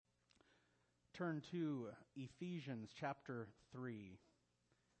turn to Ephesians chapter 3.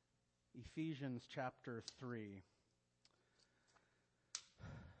 Ephesians chapter 3.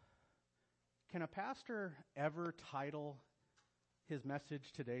 Can a pastor ever title his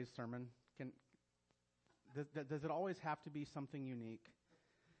message today's sermon? Does it always have to be something unique?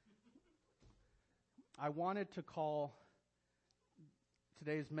 I wanted to call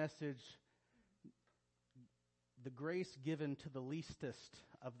today's message "The Grace Given to the Leastest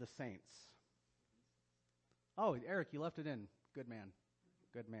of the Saints." Oh, Eric, you left it in. Good man.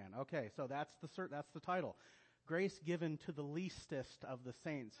 Good man. Okay, so that's the title. Grace Given to the Leastest of the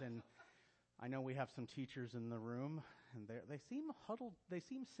Saints. And I know we have some teachers in the room, and they seem huddled. They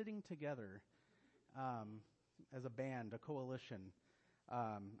seem sitting together as a band, a coalition.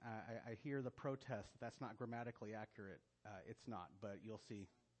 I hear the protest. That's not grammatically accurate. It's not, but you'll see.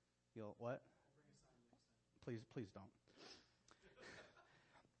 What? Please don't.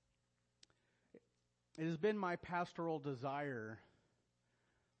 It has been my pastoral desire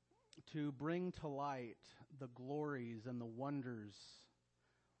to bring to light the glories and the wonders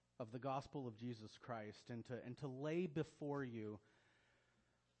of the gospel of Jesus Christ, and to lay before you,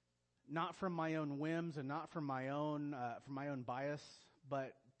 not from my own whims and not from my own bias,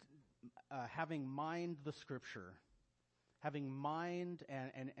 but having mined the Scripture, having mined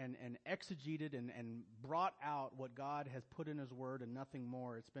and exegeted and brought out what God has put in His Word and nothing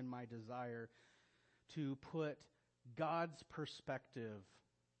more. It's been my desire to put God's perspective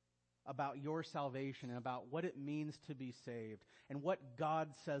about your salvation and about what it means to be saved and what God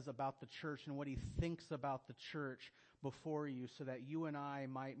says about the church and what He thinks about the church before you, so that you and I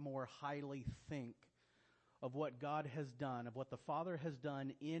might more highly think of what God has done, of what the Father has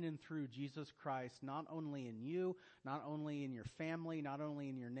done in and through Jesus Christ, not only in you, not only in your family, not only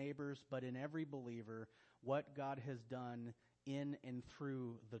in your neighbors, but in every believer, what God has done in and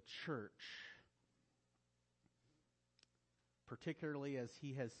through the church, particularly as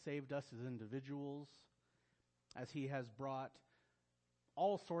He has saved us as individuals, as He has brought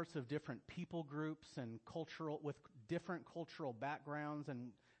all sorts of different people groups and with different cultural backgrounds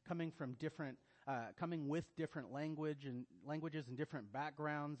and coming with different languages and different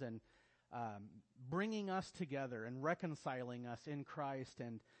backgrounds, and bringing us together and reconciling us in Christ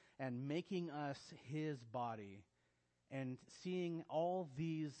and making us His body, and seeing all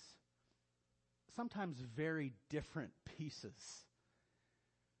these sometimes very different pieces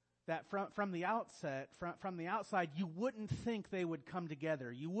that from the outside, you wouldn't think they would come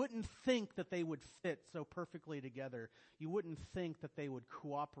together. You wouldn't think that they would fit so perfectly together. You wouldn't think that they would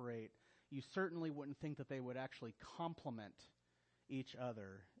cooperate. You certainly wouldn't think that they would actually complement each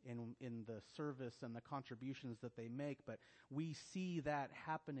other in the service and the contributions that they make. But we see that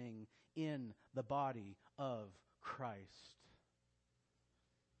happening in the body of Christ.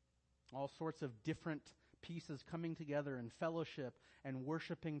 All sorts of different pieces coming together in fellowship and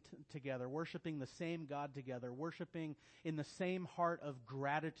worshiping together, worshiping the same God together, worshiping in the same heart of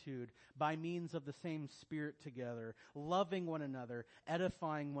gratitude by means of the same Spirit together, loving one another,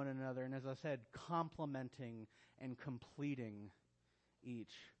 edifying one another, and as I said, complementing and completing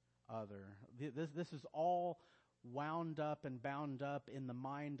each other. This is all wound up and bound up in the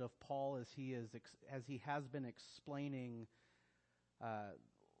mind of Paul as he has been explaining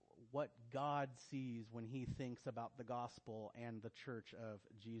what God sees when He thinks about the gospel and the church of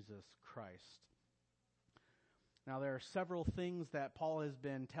Jesus Christ. Now, there are several things that Paul has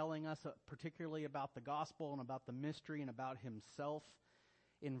been telling us, particularly about the gospel and about the mystery and about himself.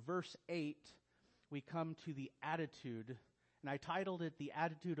 In verse 8, we come to the attitude, and I titled it "The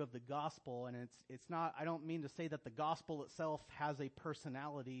Attitude of the Gospel," and it's not, I don't mean to say that the gospel itself has a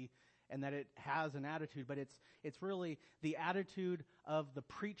personality and that it has an attitude, but it's really the attitude of the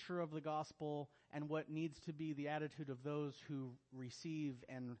preacher of the gospel and what needs to be the attitude of those who receive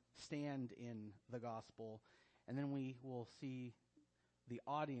and stand in the gospel. And then we will see the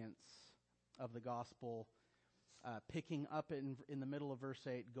audience of the gospel picking up in the middle of verse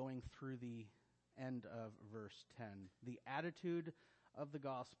 8, going through the end of verse 10. The attitude of the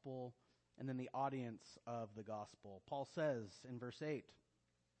gospel and then the audience of the gospel. Paul says in verse 8,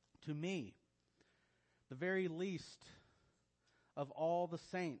 "To me, the very least of all the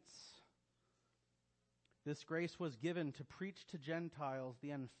saints, this grace was given to preach to Gentiles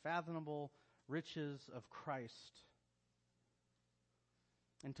the unfathomable riches of Christ,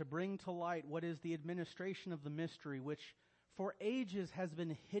 and to bring to light what is the administration of the mystery, which for ages has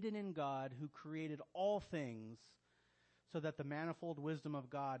been hidden in God, who created all things, so that the manifold wisdom of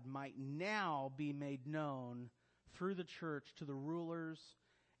God might now be made known through the church to the rulers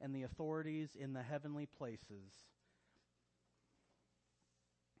and the authorities in the heavenly places."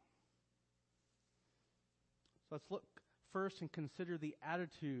 So let's look first and consider the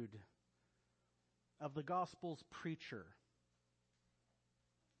attitude of the gospel's preacher,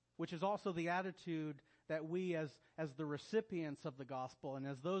 which is also the attitude that we as the recipients of the gospel and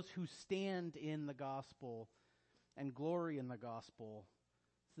as those who stand in the gospel and glory in the gospel,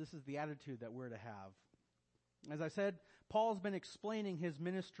 this is the attitude that we're to have. As I said, Paul's been explaining his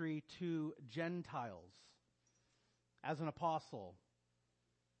ministry to Gentiles as an apostle.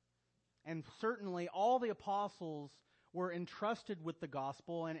 And certainly all the apostles were entrusted with the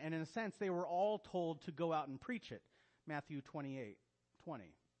gospel, and in a sense they were all told to go out and preach it. Matthew 28:20.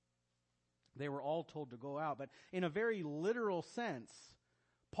 They were all told to go out, but in a very literal sense,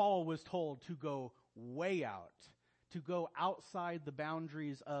 Paul was told to go way out, to go outside the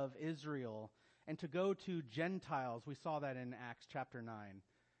boundaries of Israel, and to go to Gentiles. We saw that in Acts chapter 9.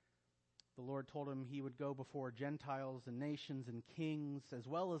 The Lord told him he would go before Gentiles and nations and kings, as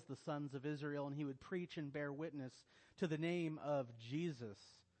well as the sons of Israel, and he would preach and bear witness to the name of Jesus.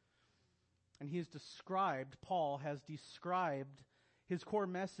 And Paul has described his core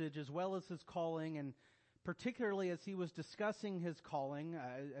message as well as his calling, and particularly as he was discussing his calling,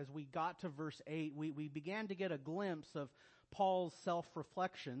 as we got to verse 8, we began to get a glimpse of Paul's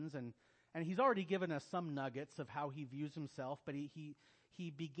self-reflections, and he's already given us some nuggets of how he views himself, but he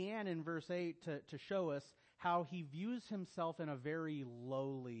began in verse 8 to show us how he views himself in a very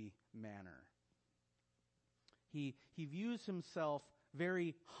lowly manner. He views himself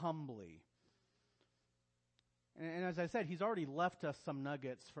very humbly. And as I said, he's already left us some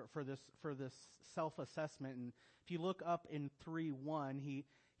nuggets for this self-assessment. And if you look up in 3:1,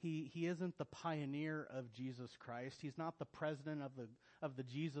 he isn't the pioneer of Jesus Christ. He's not the president of the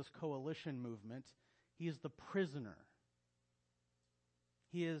Jesus Coalition movement. He is the prisoner.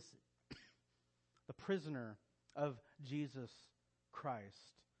 He is the prisoner of Jesus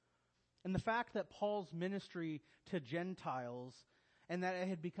Christ. And the fact that Paul's ministry to Gentiles, and that it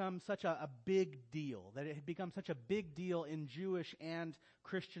had become such a big deal, that it had become such a big deal in Jewish and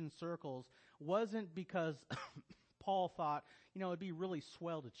Christian circles, wasn't because Paul thought, it'd be really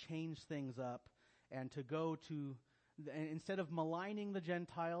swell to change things up and to go to, instead of maligning the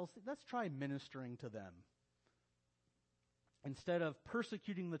Gentiles, let's try ministering to them. Instead of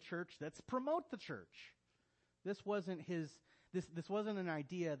persecuting the church, let's promote the church. This wasn't this wasn't an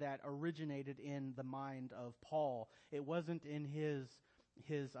idea that originated in the mind of Paul. It wasn't in his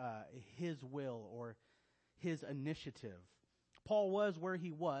will or his initiative. Paul was where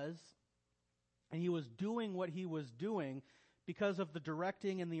he was, and he was doing what he was doing because of the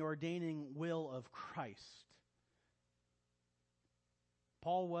directing and the ordaining will of Christ.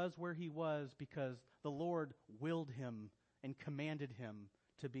 Paul was where he was because the Lord willed him and commanded him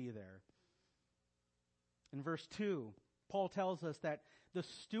to be there. In verse 2, Paul tells us that the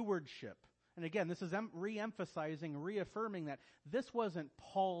stewardship, and again, this is re-emphasizing, reaffirming that this wasn't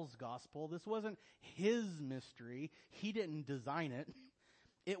Paul's gospel. This wasn't his mystery. He didn't design it.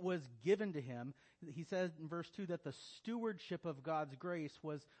 It was given to him. He says in verse 2 that the stewardship of God's grace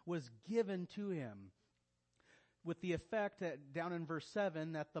was given to him, with the effect that down in verse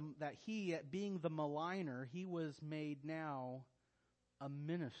 7 that he, being the maligner, he was made now a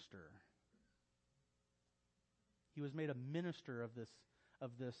minister. He was made a minister of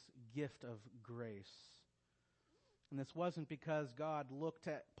this gift of grace. And this wasn't because God looked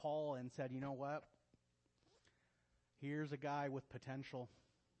at Paul and said, you know what? Here's a guy with potential.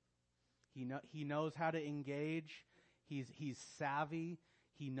 He knows how to engage. He's savvy.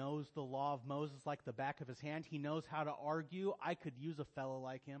 He knows the law of Moses like the back of his hand. He knows how to argue. I could use a fellow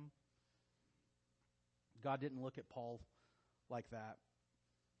like him. God didn't look at Paul like that.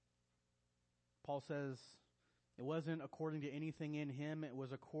 Paul says it wasn't according to anything in him. It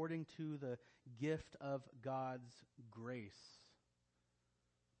was according to the gift of God's grace.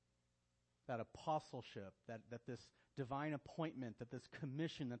 That apostleship, that this divine appointment, that this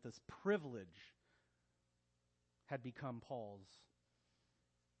commission, that this privilege had become Paul's.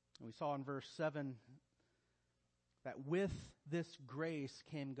 And we saw in verse 7 that with this grace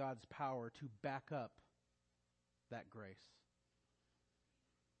came God's power to back up that grace.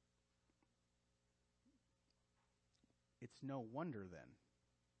 It's no wonder then,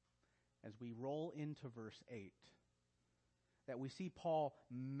 as we roll into verse 8, that we see Paul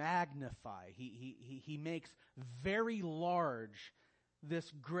magnify. He makes very large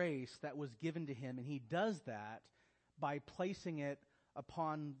this grace that was given to him, and he does that by placing it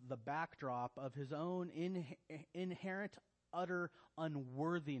upon the backdrop of his own inherent, utter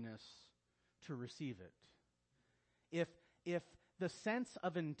unworthiness to receive it. If the sense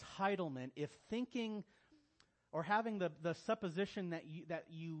of entitlement, if thinking or having the supposition that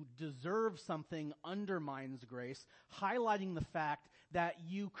you deserve something undermines grace, highlighting the fact that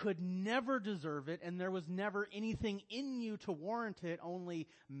you could never deserve it and there was never anything in you to warrant it, only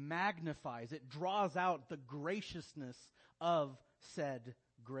magnifies it, draws out the graciousness of said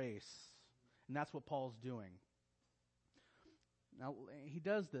grace. And that's what Paul's doing. Now, he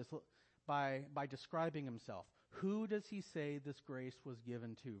does this by describing himself. Who does he say this grace was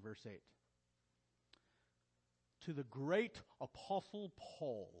given to? Verse 8. To the great Apostle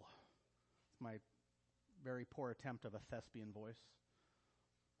Paul. It's my very poor attempt of a thespian voice.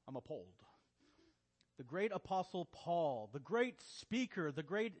 I'm appalled. The great Apostle Paul, the great speaker, the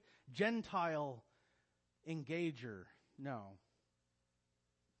great Gentile engager. No.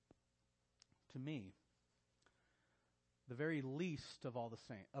 To me, the very least of all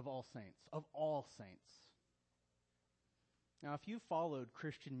saints. Now, if you've followed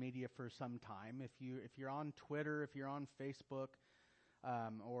Christian media for some time, if you're on Twitter, if you're on Facebook,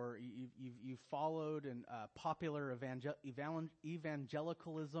 or you've followed popular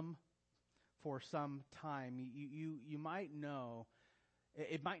evangelicalism for some time, you might know.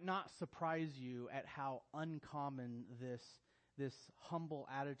 It might not surprise you at how uncommon this humble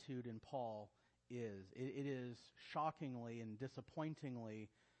attitude in Paul is. It is shockingly and disappointingly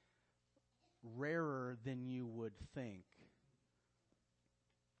rarer than you would think.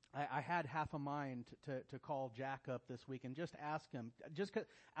 I had half a mind to call Jack up this week and just ask him, just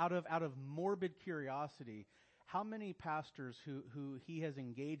out of morbid curiosity, how many pastors who he has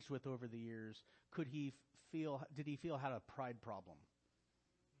engaged with over the years did he feel had a pride problem?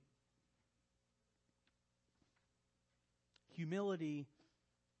 Humility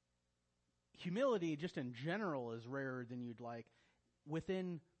just in general is rarer than you'd like.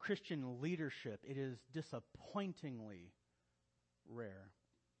 Within Christian leadership, it is disappointingly rare.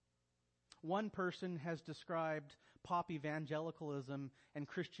 One person has described pop evangelicalism and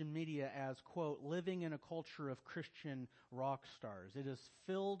Christian media as, quote, living in a culture of Christian rock stars. It is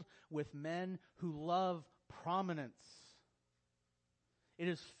filled with men who love prominence. It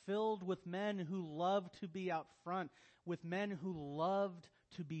is filled with men who love to be out front, with men who loved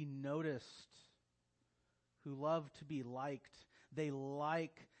to be noticed, who love to be liked. They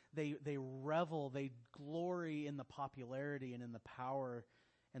revel, they glory in the popularity and in the power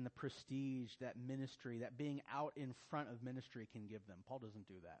and the prestige that ministry, that being out in front of ministry can give them. Paul doesn't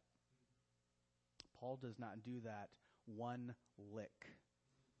do that. Paul does not do that one lick.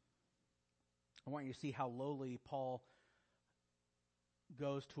 I want you to see how lowly Paul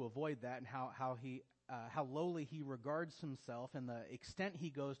goes to avoid that, and how lowly he regards himself, and the extent he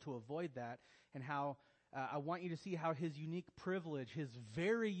goes to avoid that, and how I want you to see how his unique privilege, his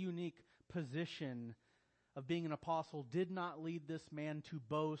very unique position of being an apostle did not lead this man to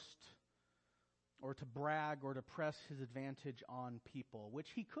boast or to brag or to press his advantage on people, which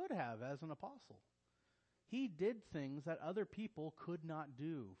he could have as an apostle. He did things that other people could not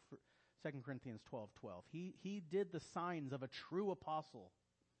do. 2 Corinthians 12:12. He did the signs of a true apostle.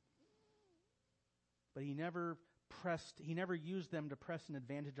 But he never used them to press an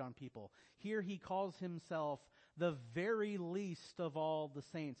advantage on people. Here he calls himself the very least of all the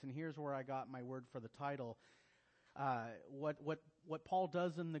saints. And here's where I got my word for the title. What Paul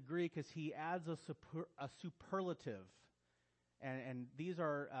does in the Greek is he adds a superlative. And these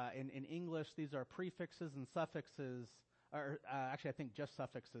are, in English, these are prefixes and suffixes, or actually I think just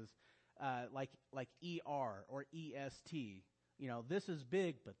suffixes, like ER or EST. You know, this is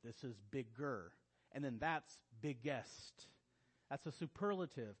big, but this is bigger. And then that's biggest. That's a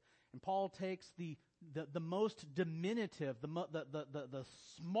superlative. And Paul takes the most diminutive, the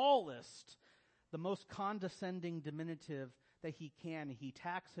smallest, the most condescending diminutive that he can. He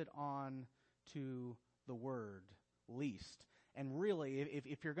tacks it on to the word least. And really,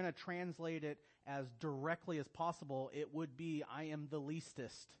 if you're going to translate it as directly as possible, it would be, I am the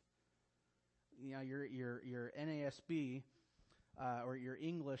leastest. You know, your NASB or your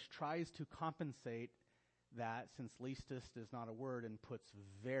English tries to compensate that, since leastest is not a word, and puts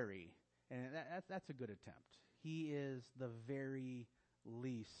very. And that's a good attempt. He is the very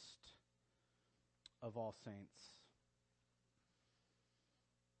least of all saints.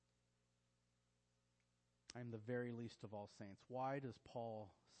 I am the very least of all saints. Why does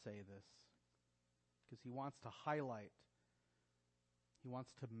Paul say this? Because he wants to highlight, he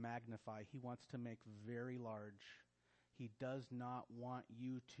wants to magnify, he wants to make very large. He does not want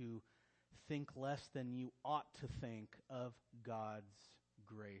you to think less than you ought to think of God's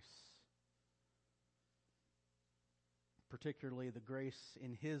grace. Particularly the grace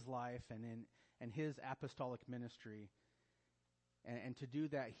in his life and in his apostolic ministry. And to do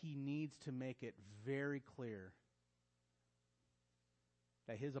that, he needs to make it very clear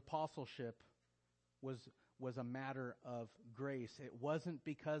that his apostleship was a matter of grace. It wasn't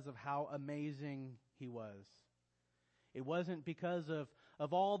because of how amazing he was. It wasn't because of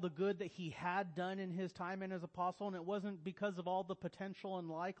all the good that he had done in his time as apostle, and it wasn't because of all the potential and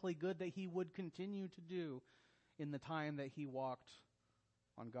likely good that he would continue to do in the time that he walked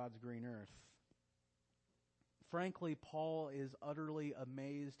on God's green earth. Frankly, Paul is utterly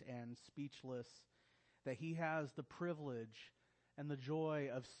amazed and speechless that he has the privilege and the joy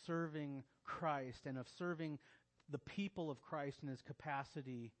of serving Christ and of serving the people of Christ in his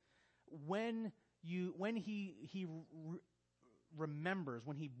capacity. When he remembers,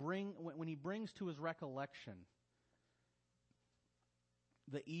 when he brings to his recollection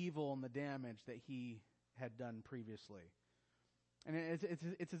the evil and the damage that he had done previously. And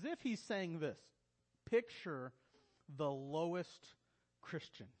it's as if he's saying this: picture the lowest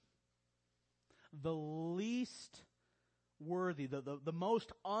Christian, the least worthy, the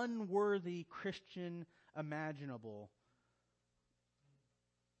most unworthy Christian imaginable,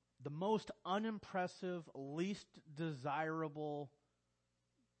 the most unimpressive, least desirable,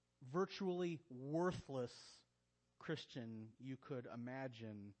 virtually worthless Christian you could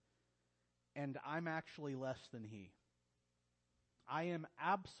imagine, and I'm actually less than he. I am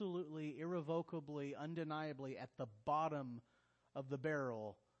absolutely, irrevocably, undeniably at the bottom of the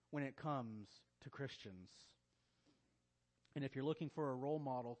barrel when it comes to Christians. And if you're looking for a role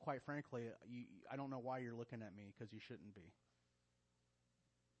model, quite frankly, I don't know why you're looking at me, because you shouldn't be.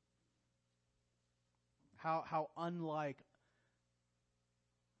 How unlike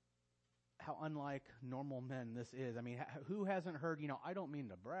normal men this is. I mean, who hasn't heard, I don't mean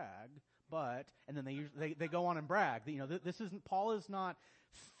to brag, but, and then they go on and brag. This isn't, Paul is not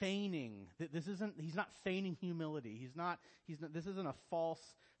feigning. He's not feigning humility. This isn't a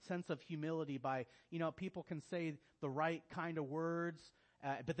false sense of humility by, people can say the right kind of words,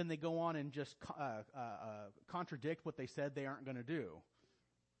 but then they go on and just contradict what they said they aren't going to do.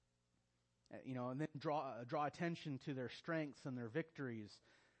 And then draw attention to their strengths and their victories.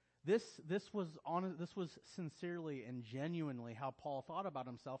 This was sincerely and genuinely how Paul thought about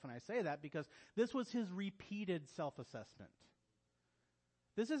himself, and I say that because this was his repeated self-assessment.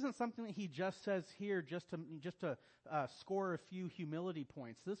 This isn't something that he just says here just to score a few humility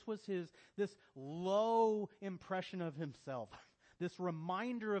points. This was this low impression of himself. This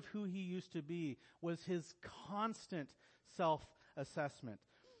reminder of who he used to be was his constant self-assessment.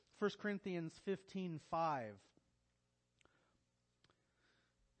 1 Corinthians 15:5.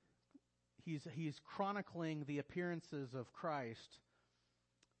 He's chronicling the appearances of Christ.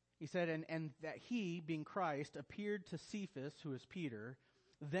 He said, and that he, being Christ, appeared to Cephas, who is Peter,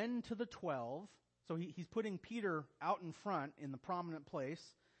 then to the 12. So he's putting Peter out in front in the prominent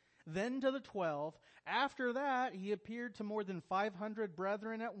place. Then to the 12. After that, he appeared to more than 500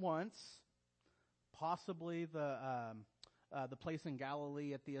 brethren at once, possibly the place in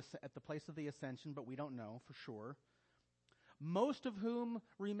Galilee at the place of the ascension, but we don't know for sure. Most of whom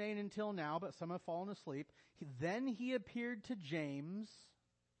remain until now, but some have fallen asleep. Then he appeared to James,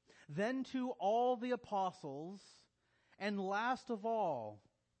 then to all the apostles, and last of all,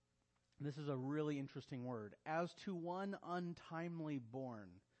 this is a really interesting word, as to one untimely born.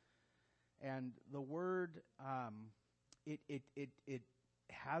 And the word, it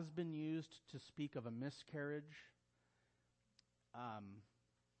has been used to speak of a miscarriage.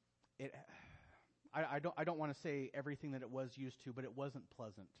 I don't want to say everything that it was used to, but it wasn't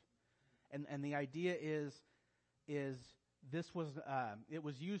pleasant. And the idea is this was it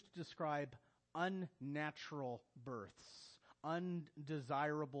was used to describe unnatural births,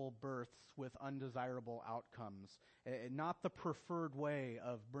 undesirable births with undesirable outcomes, not the preferred way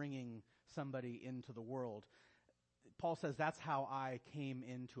of bringing somebody into the world. Paul says that's how I came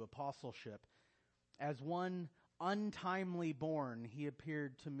into apostleship. As one untimely born, he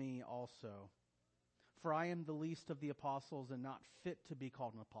appeared to me also. For I am the least of the apostles and not fit to be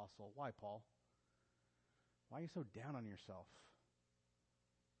called an apostle. Why, Paul? Why are you so down on yourself?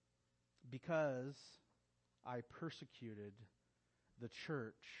 Because I persecuted the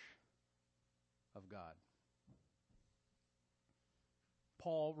church of God.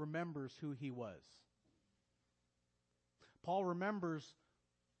 Paul remembers who he was. Paul remembers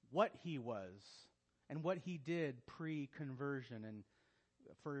what he was and what he did pre-conversion. And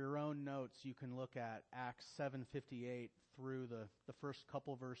for your own notes, you can look at Acts 7:58 through the first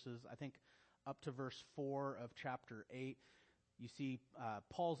couple verses, I think up to verse 4 of chapter 8. You see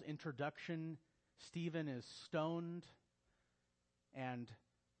Paul's introduction. Stephen is stoned, and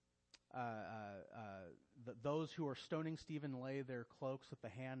those who are stoning Stephen lay their cloaks at the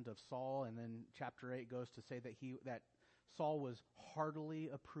hand of Saul. And then chapter 8 goes to say that Saul was heartily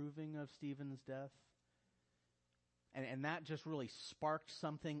approving of Stephen's death. And that just really sparked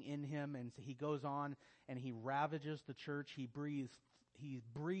something in him, and he goes on and he ravages the church. He breathes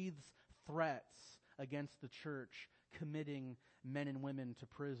threats against the church, committing men and women to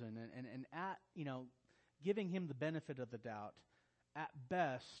prison. And at, giving him the benefit of the doubt, at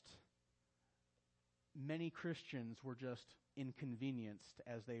best, many Christians were just inconvenienced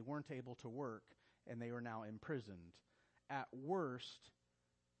as they weren't able to work and they were now imprisoned. At worst,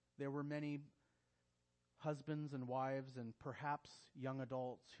 there were many husbands and wives and perhaps young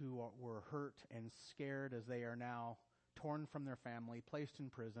adults who were hurt and scared as they are now torn from their family, placed in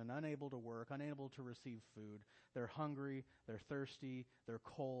prison, unable to work, unable to receive food. They're hungry, they're thirsty, they're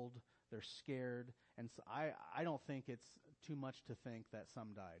cold, they're scared. And so I don't think it's too much to think that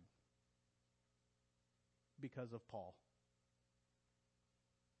some died because of Paul.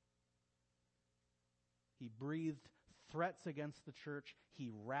 He breathed threats against the church. He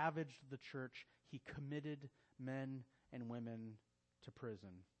ravaged the church. He committed men and women to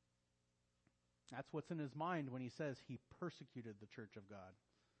prison. That's what's in his mind when he says he persecuted the church of God.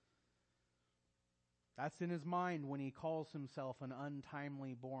 That's in his mind when he calls himself an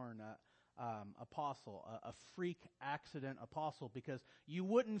untimely born apostle, a freak accident apostle, because you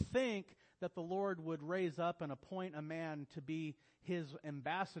wouldn't think that the Lord would raise up and appoint a man to be his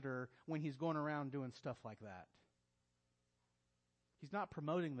ambassador when he's going around doing stuff like that. He's not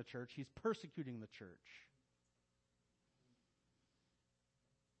promoting the church, he's persecuting the church.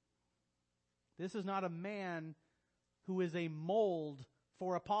 This is not a man who is a mold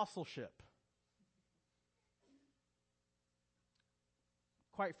for apostleship.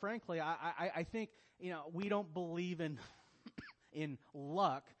 Quite frankly, I think, we don't believe in in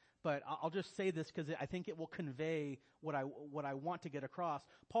luck, but I'll just say this because I think it will convey what I want to get across.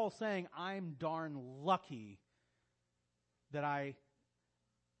 Paul's saying, I'm darn lucky that I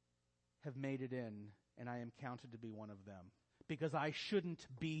have made it in and I am counted to be one of them, because I shouldn't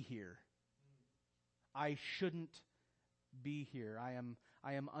be here. I shouldn't be here.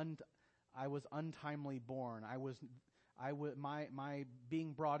 I was untimely born. My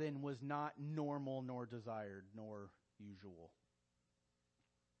being brought in was not normal, nor desired, nor usual.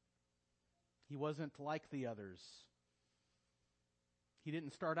 He wasn't like the others. He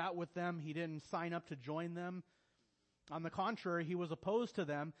didn't start out with them. He didn't sign up to join them. On the contrary, he was opposed to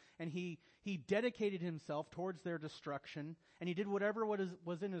them, and he dedicated himself towards their destruction, and he did whatever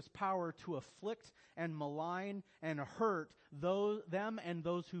was in his power to afflict and malign and hurt them and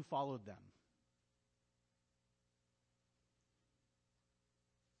those who followed them.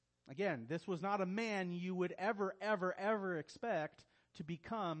 Again, this was not a man you would ever expect to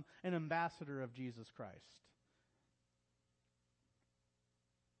become an ambassador of Jesus Christ.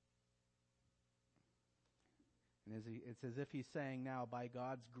 And it's as if he's saying now, by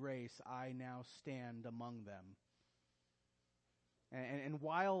God's grace, I now stand among them. And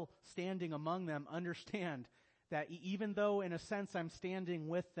while standing among them, understand that even though in a sense I'm standing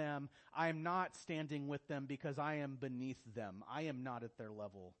with them, I'm not standing with them because I am beneath them. I am not at their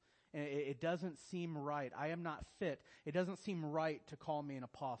level. And it doesn't seem right. I am not fit. It doesn't seem right to call me an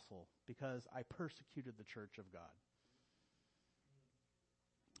apostle because I persecuted the church of God.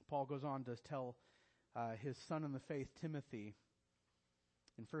 Paul goes on to tell his son in the faith, Timothy,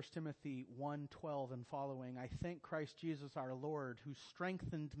 in 1 Timothy 1:12 and following, I thank Christ Jesus our Lord, who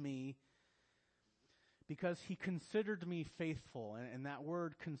strengthened me because he considered me faithful. And that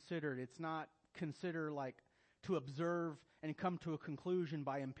word considered, it's not consider like to observe and come to a conclusion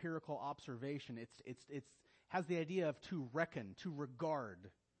by empirical observation. It's has the idea of to reckon, to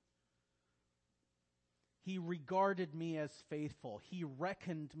regard. He regarded me as faithful. He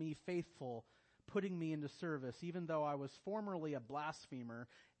reckoned me faithful, putting me into service, even though I was formerly a blasphemer,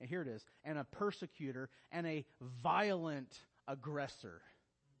 and here it is, and a persecutor, and a violent aggressor.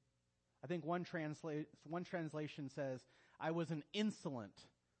 I think one translation says, I was an insolent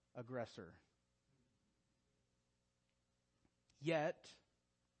aggressor. Yet,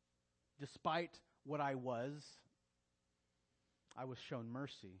 despite what I was shown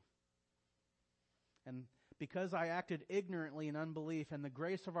mercy. And because I acted ignorantly in unbelief, and the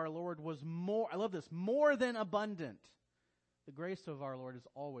grace of our Lord was more, I love this, more than abundant. The grace of our Lord is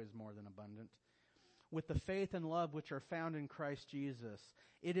always more than abundant. With the faith and love which are found in Christ Jesus.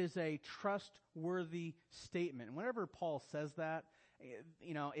 It is a trustworthy statement. And whenever Paul says that,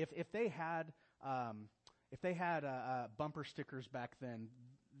 if they had bumper stickers back then,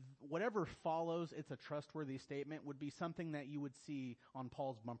 whatever follows, it's a trustworthy statement, would be something that you would see on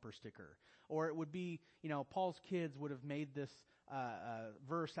Paul's bumper sticker. Or it would be, Paul's kids would have made this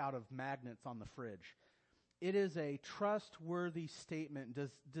verse out of magnets on the fridge. It is a trustworthy statement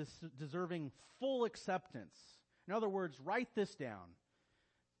deserving full acceptance. In other words, write this down.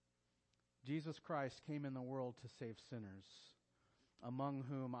 Jesus Christ came in the world to save sinners, among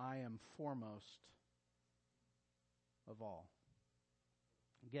whom I am foremost of all.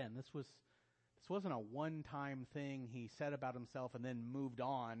 Again, this wasn't a one-time thing he said about himself and then moved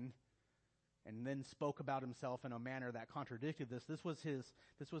on and then spoke about himself in a manner that contradicted this. This was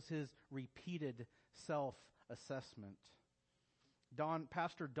his repeated self-assessment.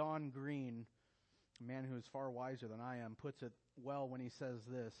 Pastor Don Green, a man who is far wiser than I am, puts it well when he says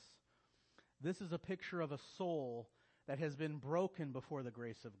this. This is a picture of a soul that has been broken before the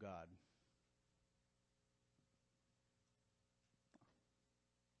grace of God.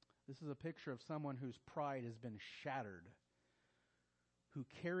 This is a picture of someone whose pride has been shattered, who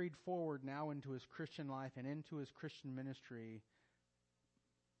carried forward now into his Christian life and into his Christian ministry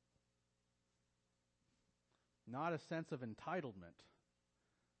not a sense of entitlement,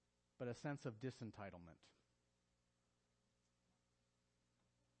 but a sense of disentitlement.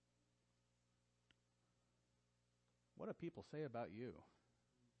 What do people say about you?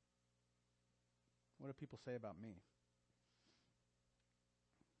 What do people say about me?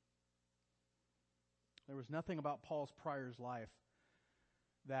 There was nothing about Paul Pryor's life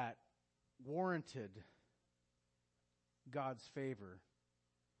that warranted God's favor.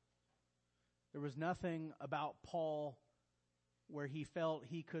 There was nothing about Paul where he felt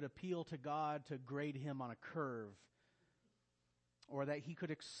he could appeal to God to grade him on a curve, or that he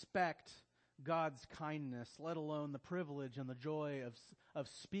could expect God's kindness, let alone the privilege and the joy of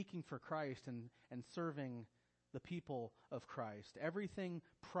speaking for Christ and serving the people of Christ. Everything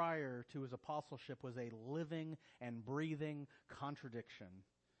prior to his apostleship was a living and breathing contradiction.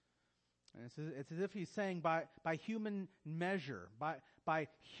 And it's as if he's saying, by human measure, by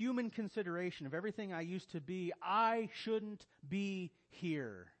human consideration of everything I used to be, I shouldn't be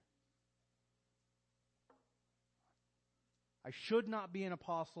here. I should not be an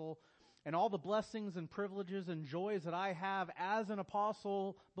apostle. And all the blessings and privileges and joys that I have as an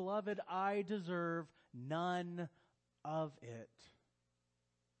apostle, beloved, I deserve none of it.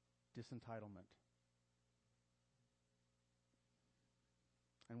 Disentitlement.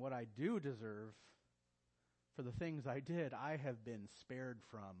 And what I do deserve, for the things I did, I have been spared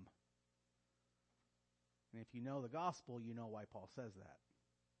from. And if you know the gospel, you know why Paul says that.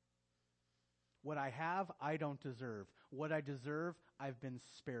 What I have, I don't deserve. What I deserve, I've been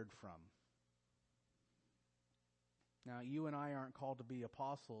spared from. Now, you and I aren't called to be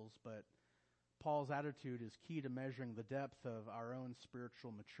apostles, but Paul's attitude is key to measuring the depth of our own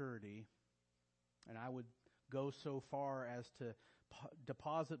spiritual maturity. And I would go so far as to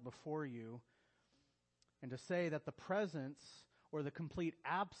deposit before you and to say that the presence or the complete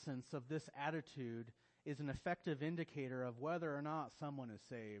absence of this attitude is an effective indicator of whether or not someone is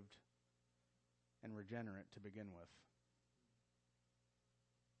saved and regenerate to begin with.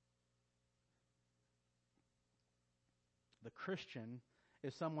 The Christian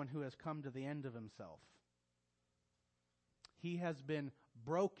is someone who has come to the end of himself. He has been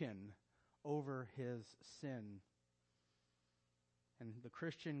broken over his sin. And the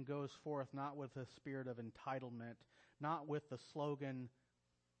Christian goes forth not with a spirit of entitlement, not with the slogan,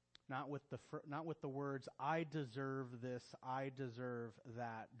 not with the words, I deserve this, I deserve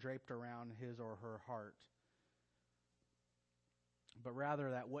that, draped around his or her heart. But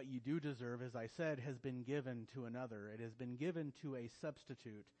rather that what you do deserve, as I said, has been given to another. It has been given to a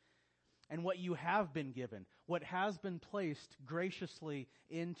substitute. And what you have been given, what has been placed graciously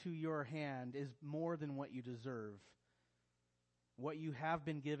into your hand, is more than what you deserve. What you have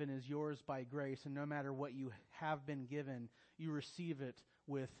been given is yours by grace, and no matter what you have been given, you receive it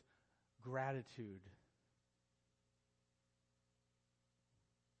with gratitude.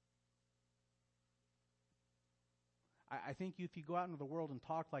 I think if you go out into the world and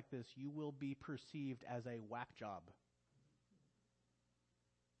talk like this, you will be perceived as a whack job.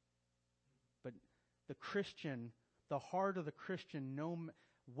 But the Christian, the heart of the Christian,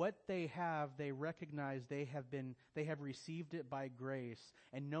 what they have, they recognize they have received it by grace,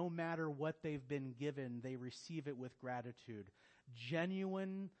 and no matter what they've been given, they receive it with gratitude.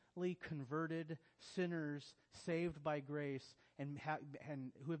 Genuinely converted sinners saved by grace and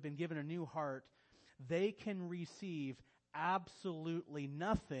who have been given a new heart, they can receive absolutely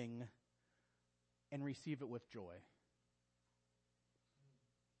nothing and receive it with joy.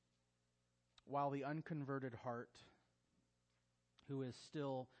 While the unconverted heart, who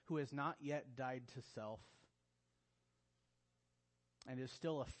has not yet died to self and is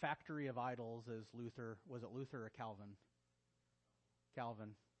still a factory of idols, as Luther, or Calvin? Calvin.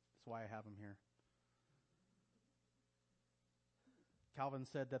 That's why I have him here. Calvin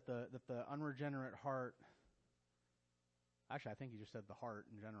said that the unregenerate heart, actually I think he just said the heart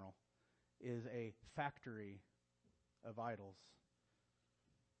in general, is a factory of idols.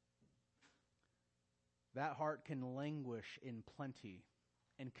 That heart can languish in plenty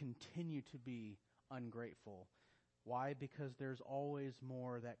and continue to be ungrateful. Why? Because there's always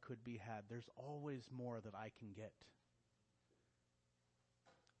more that could be had. There's always more that I can get.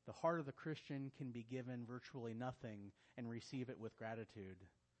 The heart of the Christian can be given virtually nothing and receive it with gratitude.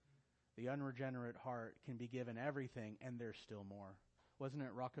 The unregenerate heart can be given everything and there's still more. Wasn't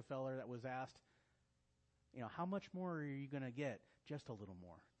it Rockefeller that was asked, how much more are you going to get? Just a little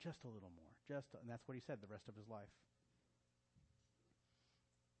more, just a little more. And that's what he said the rest of his life.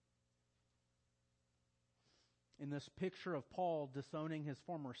 In this picture of Paul disowning his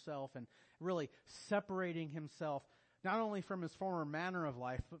former self and really separating himself not only from his former manner of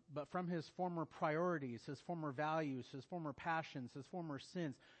life, but from his former priorities, his former values, his former passions, his former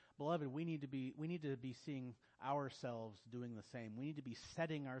sins. Beloved, we need to be seeing ourselves doing the same. We need to be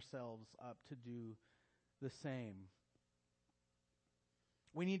setting ourselves up to do the same.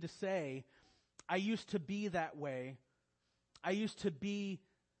 We need to say, I used to be that way. I used to be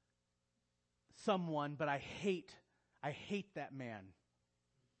someone, but I hate that man.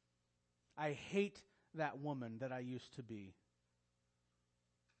 I hate that woman that I used to be.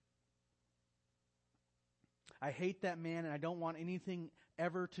 I hate that man and I don't want anything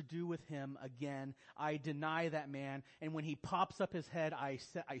ever to do with him again. I deny that man, and when he pops up his head, I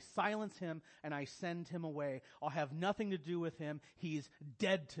silence him and I send him away. I'll have nothing to do with him. He's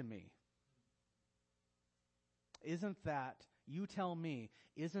dead to me. Isn't that, you tell me,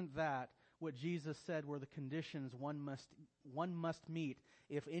 isn't that what Jesus said were the conditions one must meet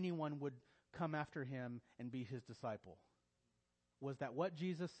if anyone would come after him and be his disciple? Was that what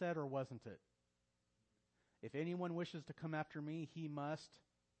Jesus said, or wasn't it? If anyone wishes to come after me, he must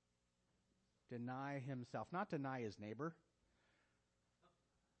deny himself. Not deny his neighbor.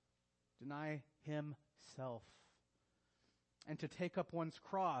 Deny himself. And to take up one's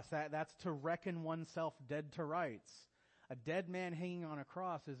cross, that's to reckon oneself dead to rights. A dead man hanging on a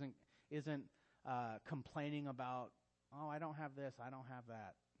cross isn't complaining about, oh, I don't have this, I don't have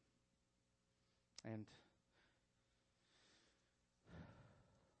that. And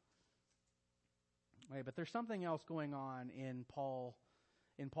but there's something else going on in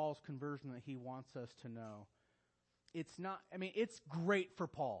Paul's conversion that he wants us to know. It's great for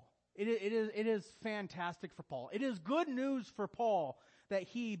Paul. It is fantastic for Paul. It is good news for Paul that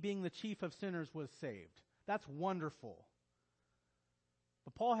he, being the chief of sinners, was saved. That's wonderful.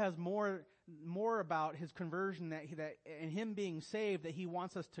 But Paul has more about his conversion that and him being saved that he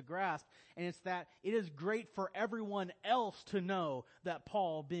wants us to grasp, and it's that it is great for everyone else to know that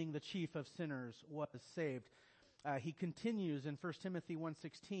Paul, being the chief of sinners, was saved. He continues in 1 Timothy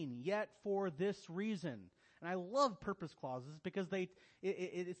 1:16, yet for this reason. And I love purpose clauses because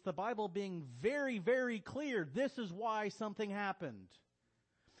it's the Bible being very, very clear. This is why something happened.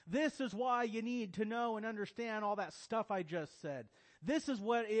 This is why you need to know and understand all that stuff I just said. This is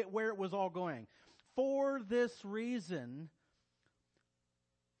where it was all going. For this reason,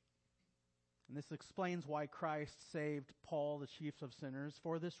 and this explains why Christ saved Paul, the chief of sinners.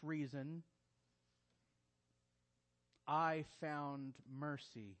 For this reason, I found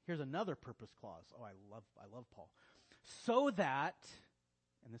mercy. Here's another purpose clause. Oh, I love Paul. So that,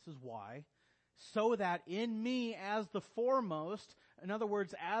 and this is why, so that in me as the foremost, in other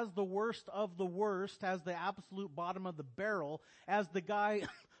words, as the worst of the worst, as the absolute bottom of the barrel, as the guy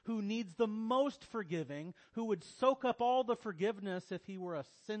who needs the most forgiving, who would soak up all the forgiveness if he were a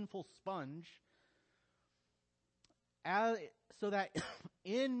sinful sponge, so that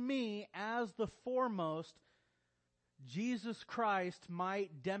in me as the foremost, Jesus Christ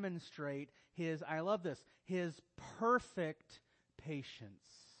might demonstrate his, I love this, his perfect patience.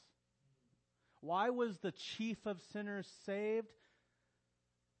 Why was the chief of sinners saved?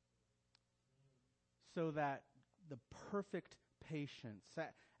 So that the perfect patience,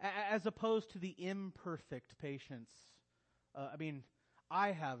 as opposed to the imperfect patience.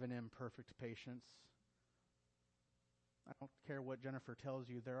 I have an imperfect patience. I don't care what Jennifer tells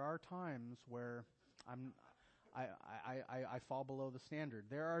you. There are times where I fall below the standard.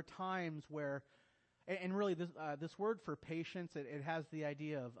 There are times where, and really this word for patience, it has the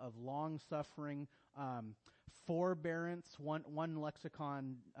idea of long-suffering, forbearance. One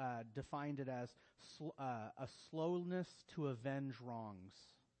lexicon defined it as a slowness to avenge wrongs.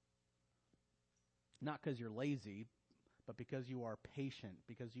 Not because you're lazy, but because you are patient,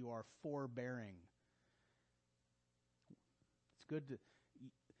 because you are forbearing. It's good to...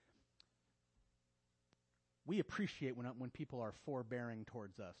 we appreciate when people are forbearing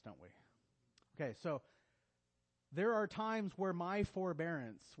towards us, don't we? Okay, so there are times where my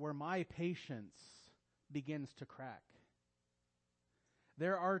forbearance, where my patience begins to crack.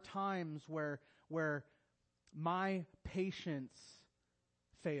 There are times where my patience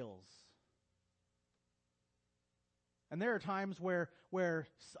fails. And there are times where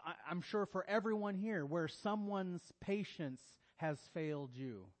I'm sure for everyone here, where someone's patience has failed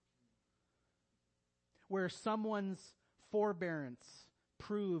you. Where someone's forbearance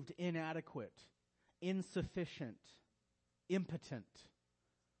proved inadequate, insufficient, impotent,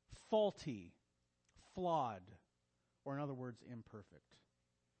 faulty, flawed, or in other words, imperfect.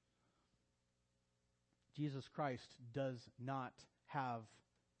 Jesus Christ does not have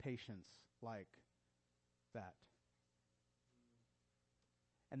patience like that.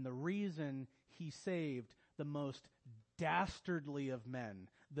 And the reason he saved the most dastardly of men,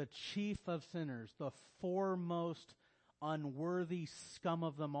 the chief of sinners, the foremost unworthy scum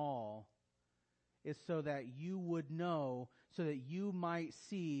of them all, is so that you would know, so that you might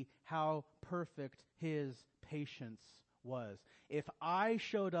see how perfect his patience was. If I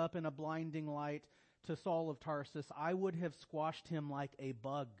showed up in a blinding light to Saul of Tarsus, I would have squashed him like a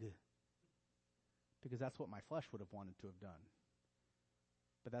bug, because that's what my flesh would have wanted to have done.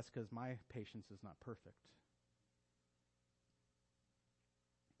 But that's because my patience is not perfect.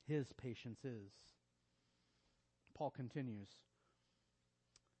 His patience is. Paul continues.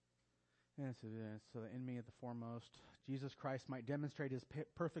 And so in me at the foremost, Jesus Christ might demonstrate his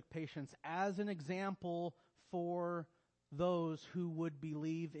perfect patience as an example for those who would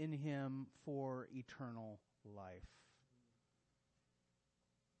believe in him for eternal life.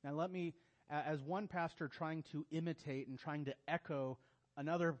 Now let me, as one pastor trying to imitate and trying to echo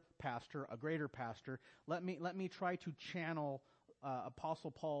another pastor, a greater pastor, let me try to channel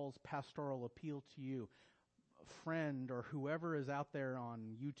Apostle Paul's pastoral appeal to you, friend, or whoever is out there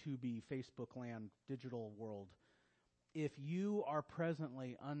on YouTube, Facebook land, digital world. If you are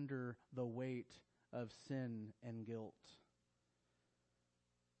presently under the weight of sin and guilt,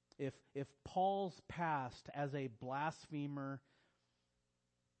 if Paul's past as a blasphemer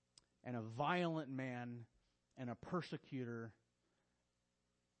and a violent man and a persecutor,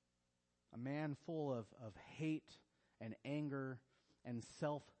 a man full of hate and anger and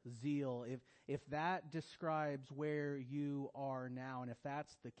self-zeal, if that describes where you are now, and if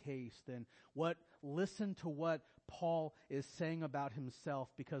that's the case, then listen to what Paul is saying about himself,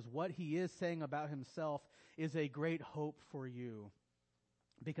 because what he is saying about himself is a great hope for you.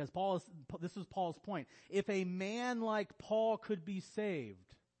 Because this is Paul's point. If a man like Paul could be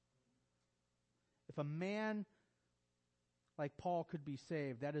saved, if a man like Paul could be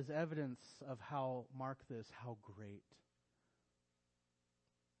saved, that is evidence of how great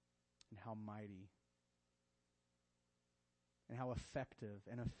and how mighty and how effective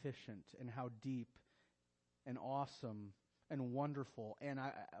and efficient and how deep and awesome and wonderful and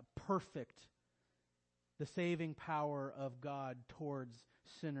perfect the saving power of God towards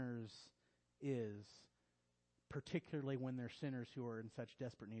sinners is, particularly when they're sinners who are in such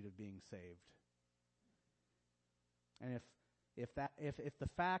desperate need of being saved. And if the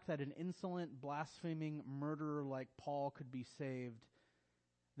fact that an insolent, blaspheming murderer like Paul could be saved,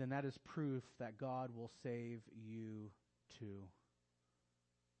 then that is proof that God will save you too.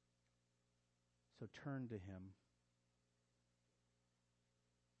 So turn to him.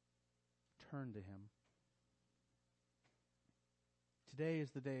 Turn to him. Today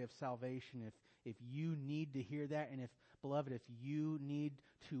is the day of salvation. If you need to hear that, and beloved, if you need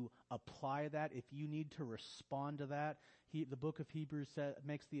to apply that, if you need to respond to that, the book of Hebrews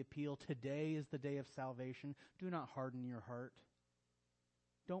makes the appeal. Today is the day of salvation. Do not harden your heart.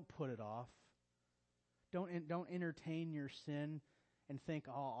 Don't put it off. Don't entertain your sin and think,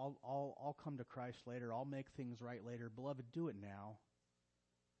 oh, I'll come to Christ later. I'll make things right later. Beloved, do it now.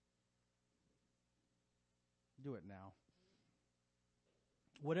 Do it now.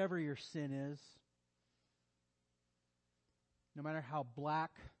 Whatever your sin is, no matter how black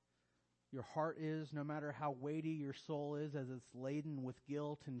your heart is, no matter how weighty your soul is as it's laden with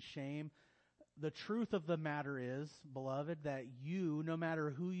guilt and shame, the truth of the matter is, beloved, that you, no matter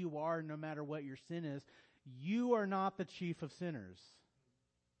who you are, no matter what your sin is, you are not the chief of sinners.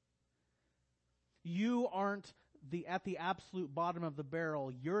 You aren't at the absolute bottom of the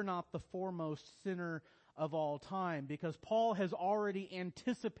barrel. You're not the foremost sinner of all time, because Paul has already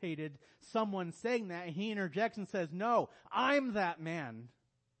anticipated someone saying that, and he interjects and says, no, I'm that man.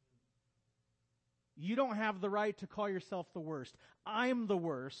 You don't have the right to call yourself the worst. I'm the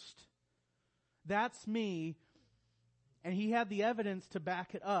worst. That's me. And he had the evidence to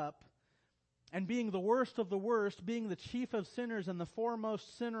back it up. And being the worst of the worst, being the chief of sinners and the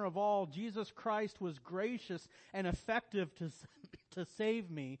foremost sinner of all, Jesus Christ was gracious and effective to save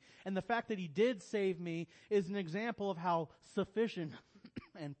me. And the fact that He did save me is an example of how sufficient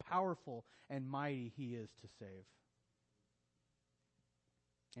and powerful and mighty He is to save.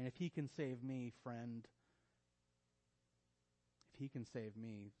 And if He can save me, friend, if He can save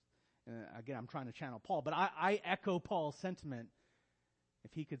me, again, I'm trying to channel Paul, but I echo Paul's sentiment.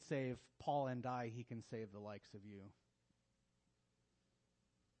 If He could save Paul and I, He can save the likes of you.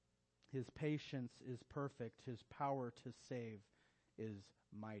 His patience is perfect. His power to save is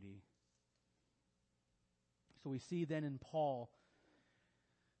mighty. So we see then in Paul,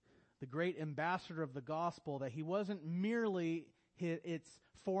 the great ambassador of the gospel, that he wasn't merely its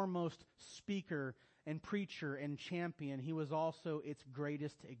foremost speaker and preacher and champion. He was also its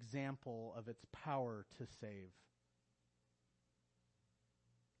greatest example of its power to save.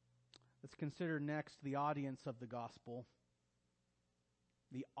 Let's consider next the audience of the gospel.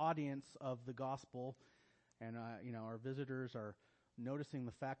 The audience of the gospel. And, our visitors are noticing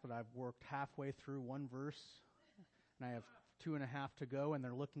the fact that I've worked halfway through one verse, and I have 2.5 to go, and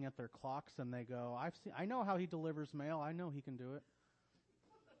they're looking at their clocks, and they go, I know how he delivers mail. I know he can do it.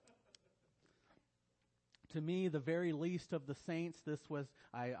 To me, the very least of the saints,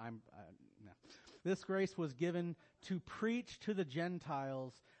 this grace was given to preach to the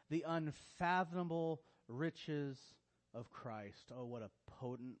Gentiles the unfathomable riches of Christ. Oh, what a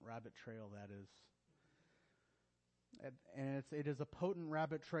potent rabbit trail that is. And it is a potent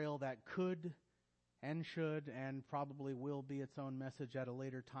rabbit trail that could and should and probably will be its own message at a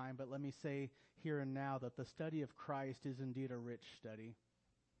later time. But let me say here and now that the study of Christ is indeed a rich study.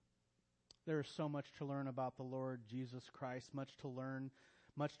 There is so much to learn about the Lord Jesus Christ, much to learn,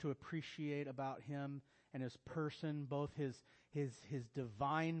 much to appreciate about Him and His person, both His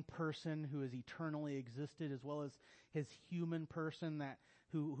divine person who has eternally existed, as well as His human person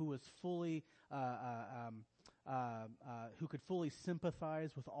who was fully who could fully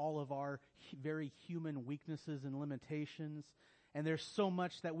sympathize with all of our very human weaknesses and limitations. And there's so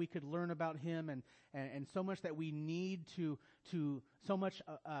much that we could learn about Him, and so much that we need so much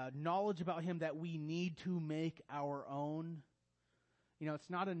knowledge about Him that we need to make our own. It's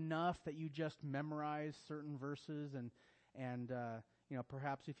not enough that you just memorize certain verses and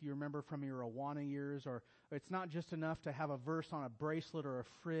perhaps if you remember from your Awana years, or it's not just enough to have a verse on a bracelet or a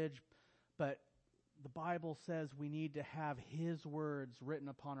fridge, but the Bible says we need to have His words written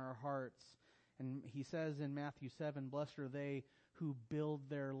upon our hearts. And He says in Matthew 7, "Blessed are they who build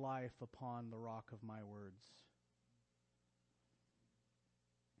their life upon the rock of my words."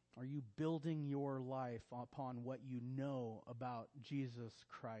 Are you building your life upon what you know about Jesus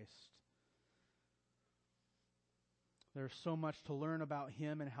Christ? There's so much to learn about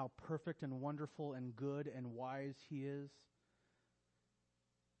Him and how perfect and wonderful and good and wise He is.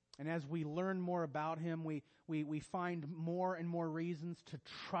 And as we learn more about Him, we find more and more reasons to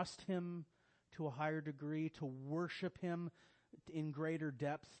trust Him to a higher degree, to worship Him in greater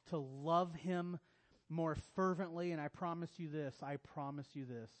depths, to love Him more fervently. And I promise you this,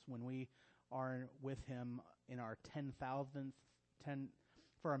 when we are with Him in our 10,000th,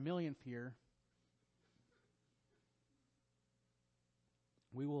 for our millionth year,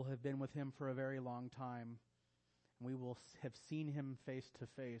 we will have been with Him for a very long time. And we will have seen Him face to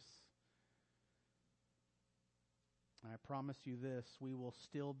face. And I promise you this, we will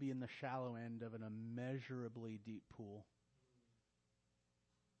still be in the shallow end of an immeasurably deep pool.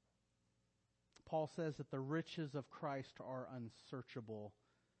 Paul says that the riches of Christ are unsearchable,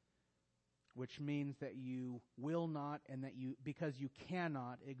 which means that you will not, and that because you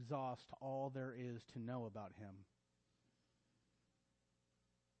cannot exhaust all there is to know about Him.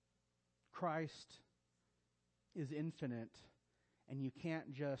 Christ is infinite, and you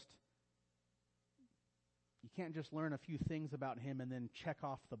can't just learn a few things about Him and then check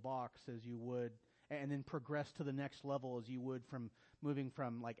off the box as you would, and then progress to the next level as you would from moving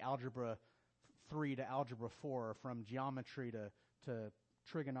from like algebra 3 to algebra 4, or from geometry to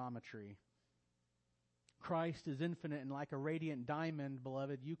trigonometry. Christ is infinite, and like a radiant diamond,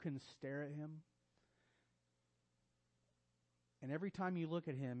 beloved, you can stare at Him. And every time you look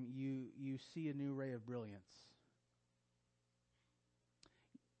at Him, you see a new ray of brilliance.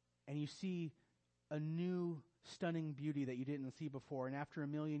 And you see a new stunning beauty that you didn't see before. And after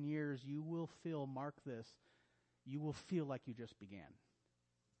 1,000,000 years, you will feel, mark this, you will feel like you just began.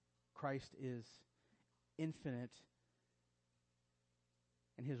 Christ is infinite,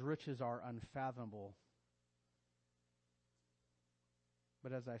 and His riches are unfathomable.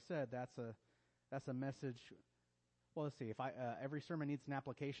 But as I said, that's a message Well, let's see. If every sermon needs an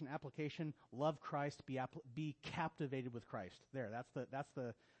application. Application: love Christ, be captivated with Christ. There, that's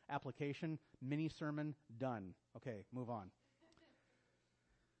the application. Mini sermon done. Okay, move on.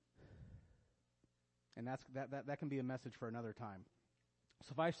 And that can be a message for another time.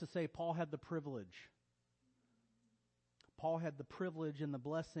 Suffice to say, Paul had the privilege. Paul had the privilege and the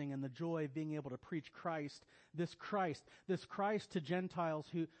blessing and the joy of being able to preach Christ, this Christ to Gentiles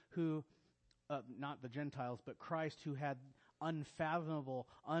who not the Gentiles, but Christ who had unfathomable,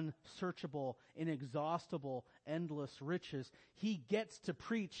 unsearchable, inexhaustible, endless riches. He gets to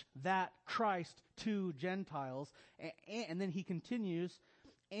preach that Christ to Gentiles. And then he continues,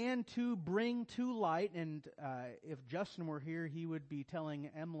 and to bring to light, and if Justin were here, he would be telling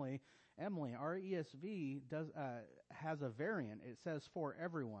Emily, our ESV has a variant. It says for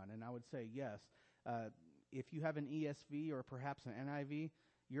everyone, and I would say yes. If you have an ESV or perhaps an NIV,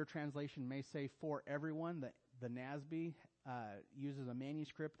 your translation may say for everyone. The NASB uses a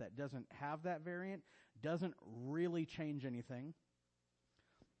manuscript that doesn't have that variant. Doesn't really change anything.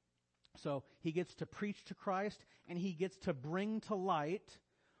 So he gets to preach to Christ, and he gets to bring to light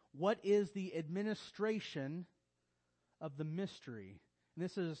what is the administration of the mystery. And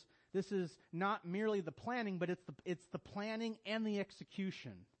this is not merely the planning, but it's the planning and the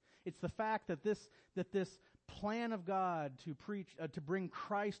execution. It's the fact that this plan of God to bring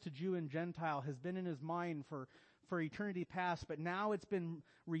Christ to Jew and Gentile has been in his mind for eternity past, but now it's been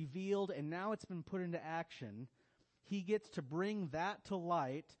revealed and now it's been put into action. He gets to bring that to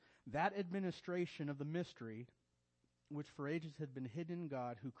light, that administration of the mystery, which for ages had been hidden in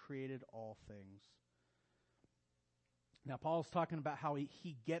God who created all things. Now Paul's talking about how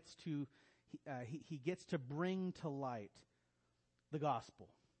he gets to bring to light the gospel.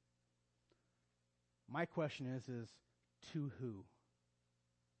 My question is to who?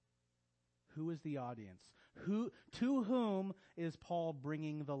 Who is the audience? To whom is Paul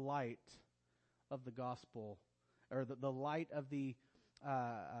bringing the light of the gospel, or the light of the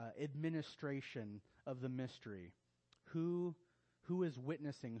administration of the mystery? Who is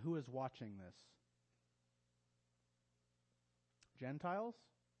witnessing? Who is watching this? Gentiles?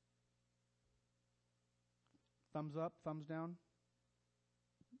 Thumbs up, thumbs down?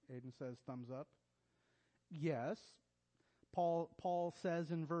 Aiden says thumbs up. Yes. Paul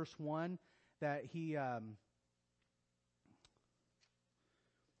says in verse 1 that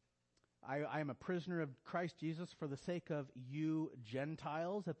I am a prisoner of Christ Jesus for the sake of you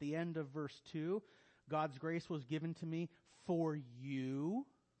Gentiles. At the end of verse 2, God's grace was given to me for you.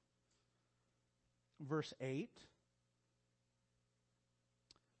 Verse 8,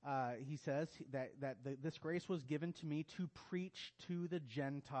 he says that this grace was given to me to preach to the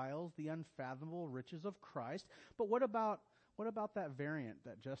Gentiles the unfathomable riches of Christ. But what about that variant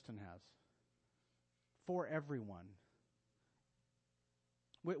that Justin has? For everyone.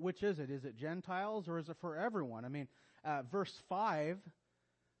 Which is it? Is it Gentiles or is it for everyone? I mean, verse 5,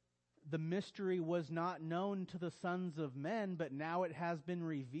 the mystery was not known to the sons of men, but now it has been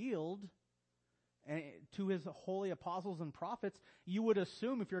revealed to his holy apostles and prophets. You would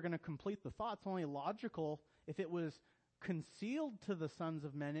assume, if you're going to complete the thought, it's only logical if it was concealed to the sons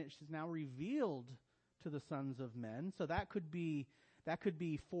of men, it is now revealed to the sons of men. So that could be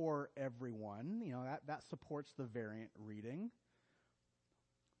for everyone. You know, that supports the variant reading.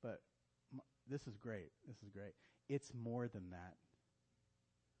 But this is great. This is great. It's more than that.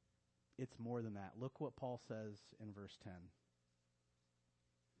 It's more than that. Look what Paul says in verse 10.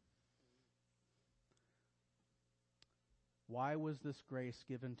 Why was this grace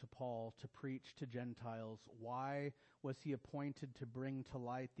given to Paul to preach to Gentiles? Why was he appointed to bring to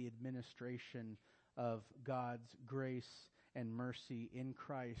light the administration of God's grace and mercy in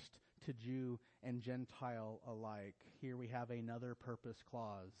Christ to Jew and Gentile alike? Here we have another purpose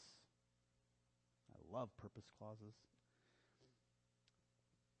clause. I love purpose clauses.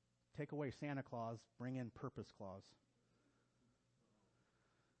 Take away Santa Claus, bring in purpose clause.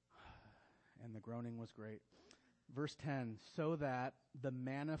 And the groaning was great. Verse 10, so that the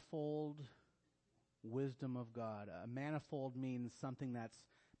manifold wisdom of God. Manifold means something that's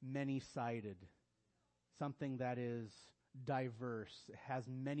many-sided, something that is diverse, has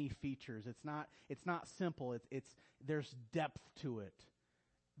many features. It's not simple. It's there's depth to it.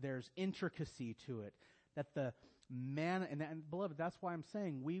 There's intricacy to it. That the and beloved, that's why I'm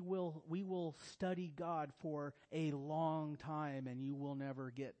saying we will study God for a long time, and you will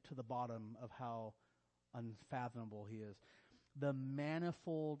never get to the bottom of how unfathomable he is. The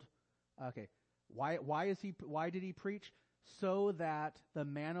manifold. Okay, why did he preach? So that the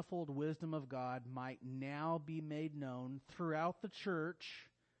manifold wisdom of God might now be made known throughout the church.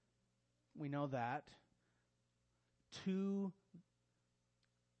 We know that. to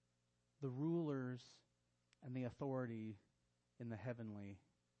the rulers and the authority in the heavenly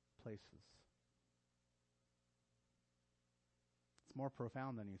places. It's more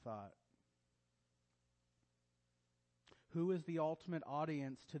profound than you thought. Who is the ultimate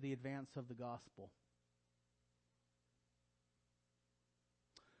audience to the advance of the gospel?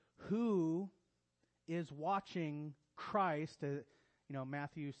 Who is watching Christ,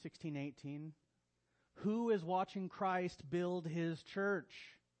 Matthew 16:18? Who is watching Christ build his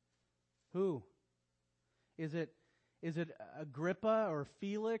church? Who? Is it Agrippa or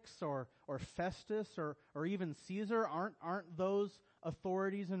Felix or Festus or even Caesar? Aren't those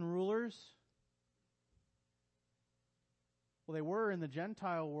authorities and rulers? Well, they were in the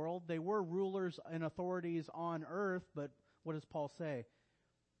Gentile world. They were rulers and authorities on earth, but what does Paul say?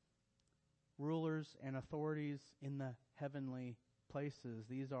 Rulers and authorities in the heavenly places.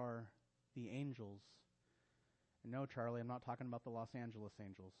 These are the angels. And no, Charlie, I'm not talking about the Los Angeles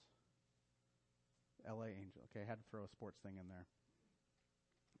Angels. LA Angel. Okay, I had to throw a sports thing in there.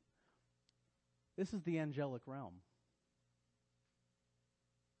 This is the angelic realm.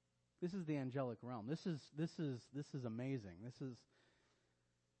 This is the angelic realm. This is amazing.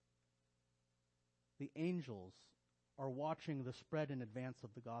 The angels are watching the spread and advance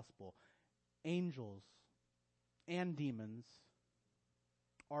of the gospel. Angels and demons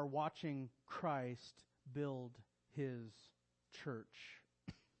are watching Christ build his church.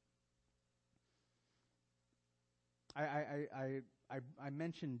 I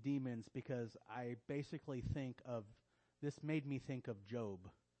mentioned demons because I basically think of, this made me think of Job.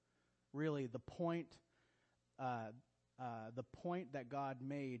 Really, the point that God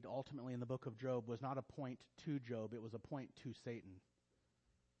made ultimately in the book of Job was not a point to Job, it was a point to Satan.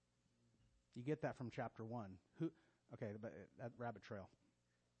 You get that from chapter 1. That rabbit trail.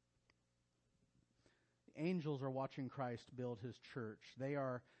 The angels are watching Christ build his church. They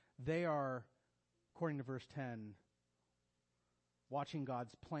are, according to verse 10, watching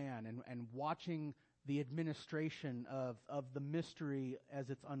God's plan and watching the administration of the mystery as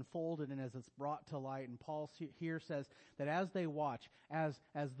it's unfolded and as it's brought to light. And Paul here says that as they watch, as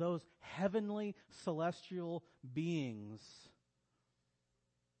those heavenly celestial beings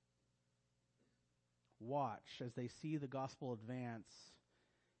watch, as they see the gospel advance,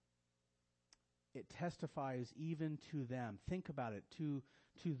 it testifies even to them. Think about it. To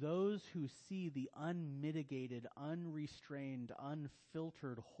those who see the unmitigated, unrestrained,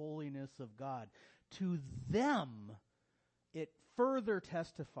 unfiltered holiness of God, to them it further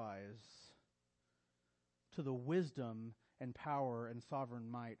testifies to the wisdom and power and sovereign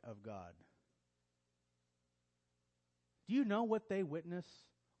might of God. Do you know what they witness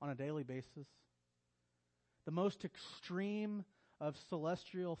on a daily basis? The most extreme of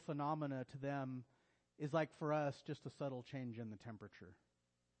celestial phenomena to them is like for us just a subtle change in the temperature.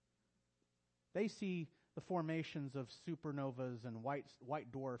 They see the formations of supernovas and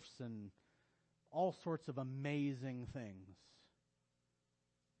white dwarfs and all sorts of amazing things.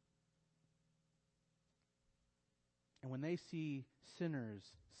 And when they see sinners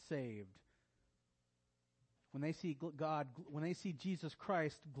saved, when they see God, when they see Jesus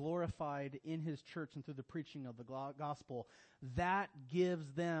Christ glorified in his church and through the preaching of the gospel, that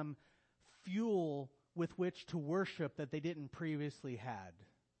gives them fuel with which to worship that they didn't previously had.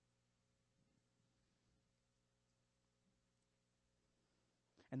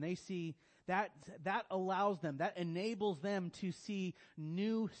 And they see that allows them, that enables them to see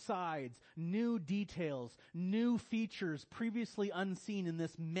new sides, new details, new features previously unseen in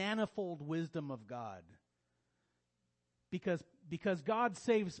this manifold wisdom of God. Because God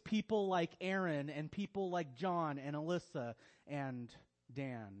saves people like Aaron and people like John and Alyssa and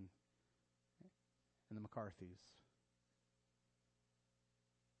Dan and the McCarthys.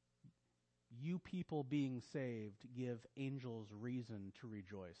 You people being saved give angels reason to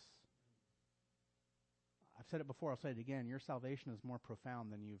rejoice. I've said it before, I'll say it again. Your salvation is more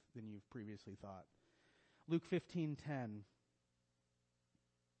profound than you've previously thought. Luke 15:10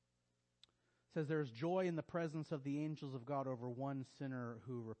 says there's joy in the presence of the angels of God over one sinner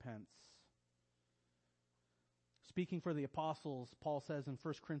who repents. Speaking for the apostles, Paul says in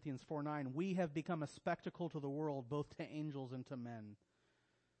 1 Corinthians 4:9, we have become a spectacle to the world, both to angels and to men.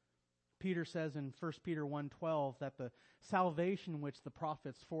 Peter says in 1 Peter 1:12 that the salvation which the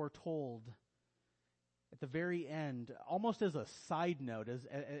prophets foretold at the very end, almost as a side note, as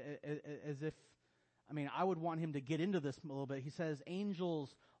if, I would want him to get into this a little bit. He says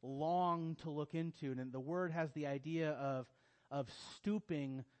angels long to look into, and the word has the idea of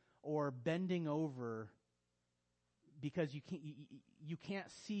stooping or bending over because you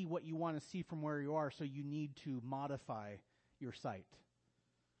can't see what you want to see from where you are, so you need to modify your sight.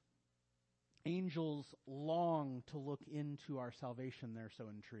 Angels long to look into our salvation. They're so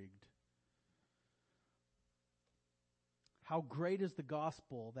intrigued. How great is the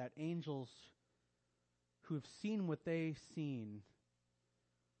gospel that angels who have seen what they've seen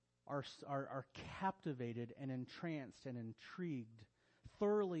are captivated and entranced and intrigued,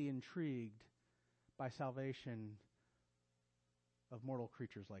 thoroughly intrigued by salvation of mortal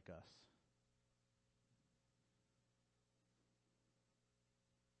creatures like us.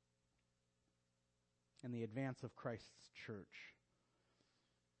 And the advance of Christ's church.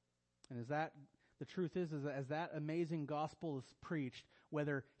 And the truth is that as that amazing gospel is preached,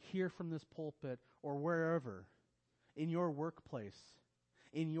 whether here from this pulpit or wherever, in your workplace,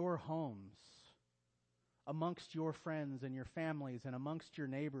 in your homes, amongst your friends and your families and amongst your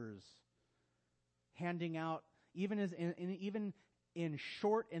neighbors, handing out, even in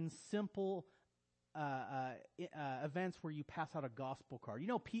short and simple events where you pass out a gospel card.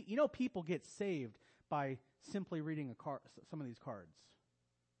 You know people get saved by simply reading some of these cards.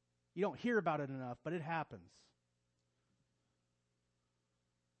 You don't hear about it enough, but it happens.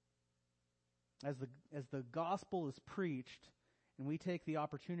 As the gospel is preached, and we take the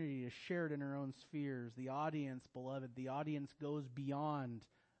opportunity to share it in our own spheres, the audience, beloved, the audience goes beyond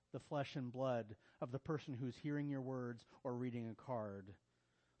the flesh and blood of the person who's hearing your words or reading a card.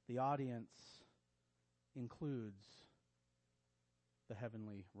 The audience includes the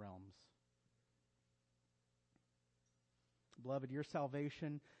heavenly realms. Beloved, your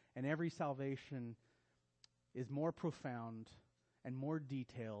salvation and every salvation is more profound and more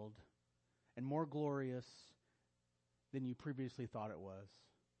detailed and more glorious than you previously thought it was.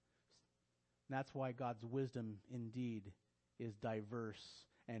 And that's why God's wisdom indeed is diverse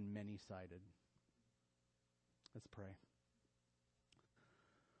and many-sided. Let's pray.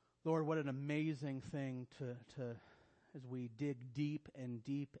 Lord, what an amazing thing to as we dig deep and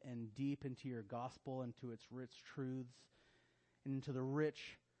deep and deep into your gospel, into its rich truths, and into the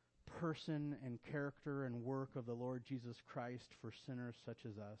rich person and character and work of the Lord Jesus Christ for sinners such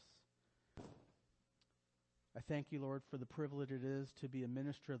as us. I thank you, Lord, for the privilege it is to be a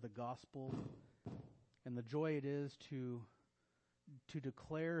minister of the gospel and the joy it is to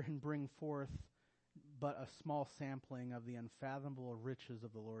declare and bring forth but a small sampling of the unfathomable riches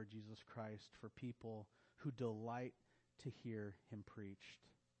of the Lord Jesus Christ for people who delight to hear him preached.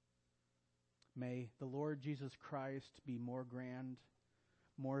 May the Lord Jesus Christ be more grand,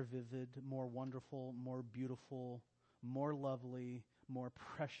 more vivid, more wonderful, more beautiful, more lovely, more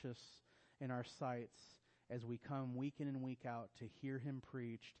precious in our sights as we come week in and week out to hear him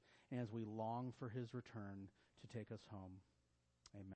preached and as we long for his return to take us home.